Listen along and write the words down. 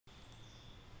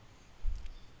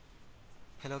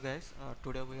Hello guys,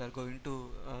 today we are going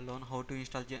to learn how to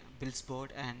install BuildsBoard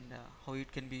and how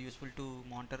it can be useful to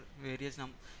monitor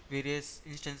various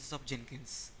instances of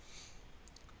Jenkins.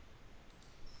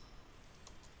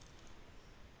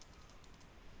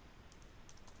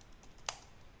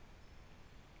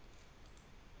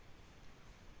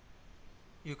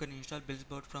 You can install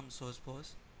BuildsBoard from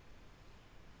SourcePost.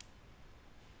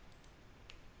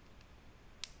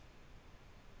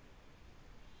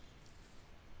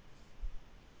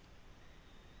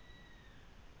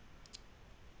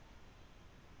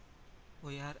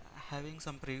 We are having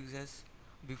some prerequisites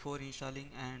before installing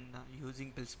and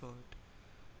using BuildsBoard.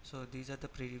 So these are the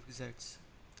prerequisites.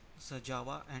 So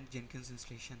Java and Jenkins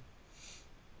installation.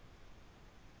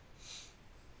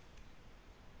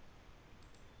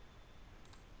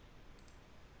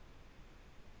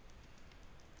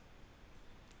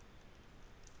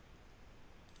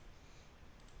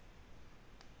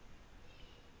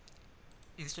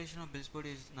 Installation of BuildsBoard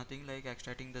is nothing like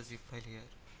extracting the zip file here.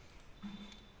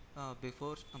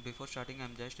 Before starting,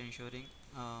 I'm just ensuring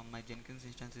my Jenkins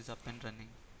instance is up and running.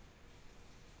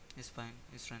 It's fine.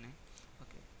 It's running.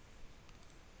 Okay.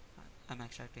 I'm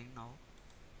extracting now.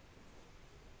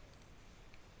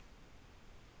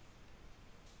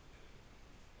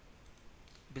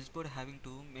 BuildsBoard having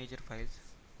two major files,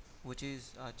 which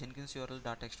is Jenkins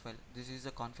URL.txt file. This is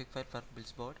a config file for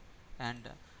BuildsBoard, and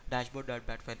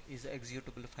dashboard.bat file is a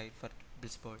executable file for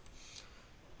BuildsBoard.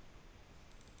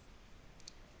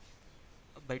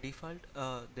 By default,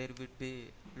 there would be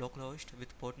localhost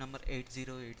with port number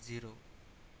 8080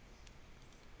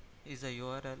 is a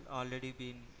URL already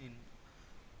been in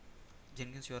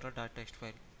Jenkins URL.txt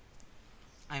file.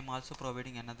 I am also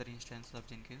providing another instance of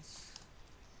Jenkins.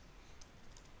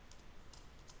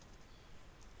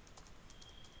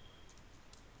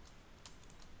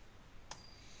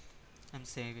 And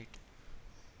save it.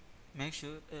 Make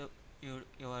sure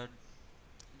your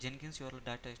Jenkins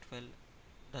URL.txt file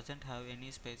doesn't have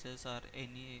any spaces or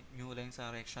any new lines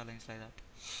or extra lines like that,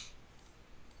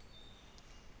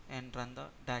 and run the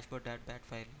dashboard.bat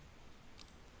file.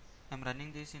 I'm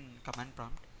running this in command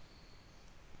prompt.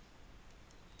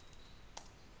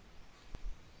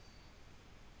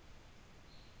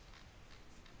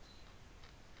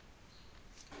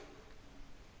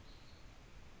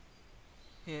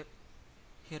 Here,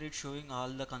 here it's showing all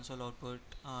the console output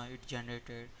it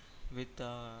generated with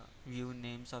the view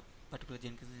names of particular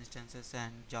Jenkins instances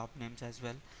and job names as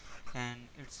well, and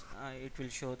it will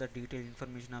show the detailed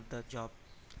information of the job,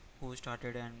 who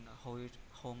started and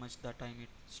how much the time it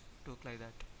took like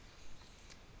that.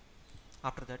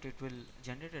 After that, it will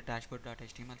generate a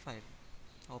dashboard.html file.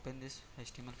 Open this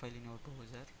HTML file in your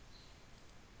browser.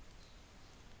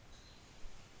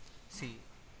 See,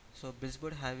 so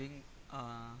BuildsBoard having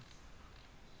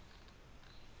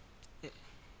e-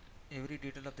 every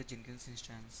detail of the Jenkins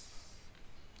instance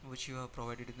which you have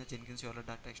provided in the Jenkins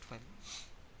URL.txt file.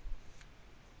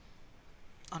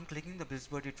 On clicking the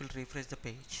BuildsBoard, it will refresh the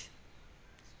page.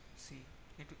 See,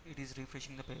 it is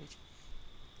refreshing the page,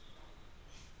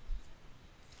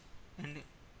 and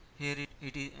here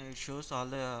it shows all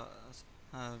the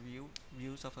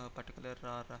views of a particular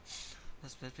or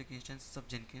specific instances of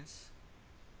Jenkins,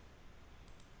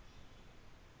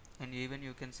 and even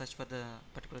you can search for the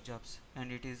particular jobs,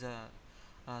 and it is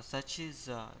search is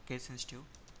case sensitive.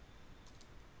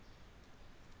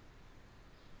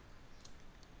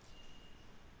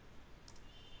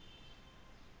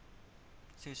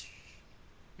 So it's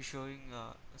showing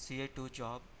CI2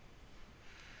 job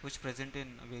which present in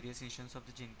various instances of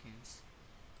the Jenkins,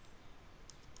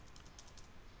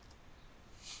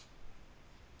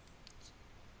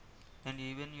 and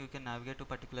even you can navigate to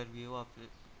particular view of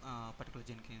particular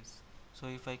Jenkins. So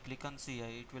if I click on CI,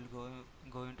 it will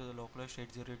go into the localhost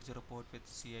 8080 port with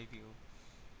CI view.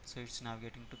 So it's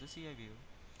navigating to the CI view,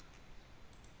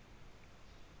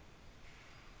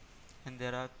 and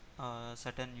there are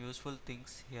certain useful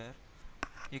things here.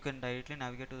 You can directly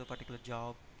navigate to the particular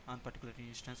job on particular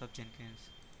instance of Jenkins.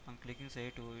 On clicking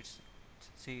CI2, it's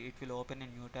see it will open a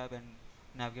new tab and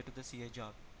navigate to the CI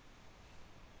job.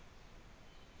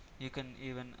 You can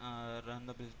even run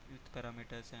the build with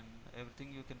parameters and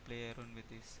everything. You can play around with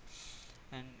this,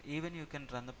 and even you can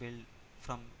run the build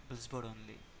from BuildsBoard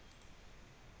only.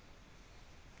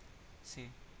 See,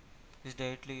 it's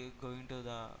directly going to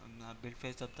the build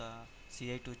phase of the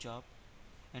CI2 job,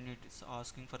 and it is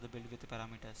asking for the build with the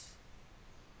parameters,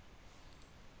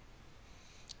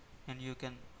 and you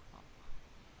can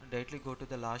directly go to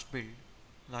the last build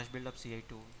of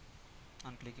CI2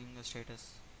 on clicking the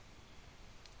status.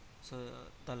 So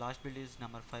the last build is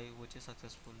number 5, which is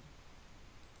successful,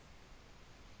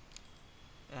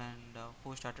 and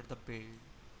who started the build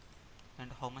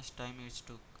and how much time it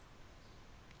took.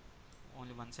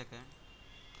 Only 1 second.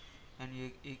 And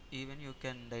even you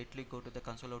can directly go to the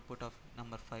console output of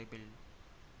number 5 build.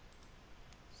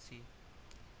 See,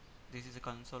 this is a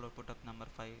console output of number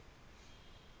 5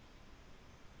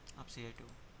 of CI2.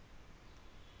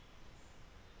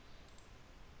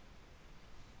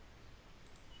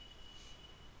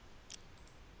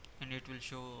 And it will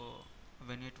show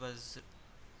when it was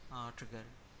triggered.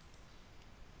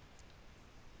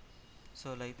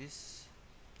 So like this,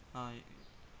 uh,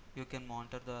 you can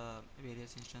monitor the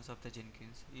various instances of the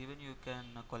Jenkins. Even you can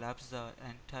collapse the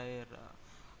entire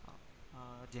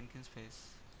Jenkins phase.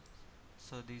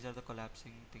 So these are the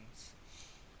collapsing things.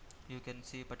 You can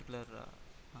see particular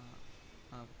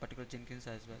Jenkins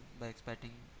as well by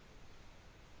expanding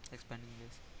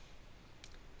this.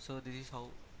 So this is how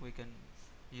we can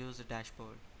use the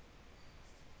dashboard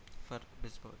for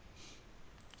BuildsBoard.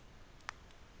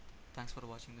 Thanks for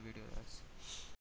watching the video, guys.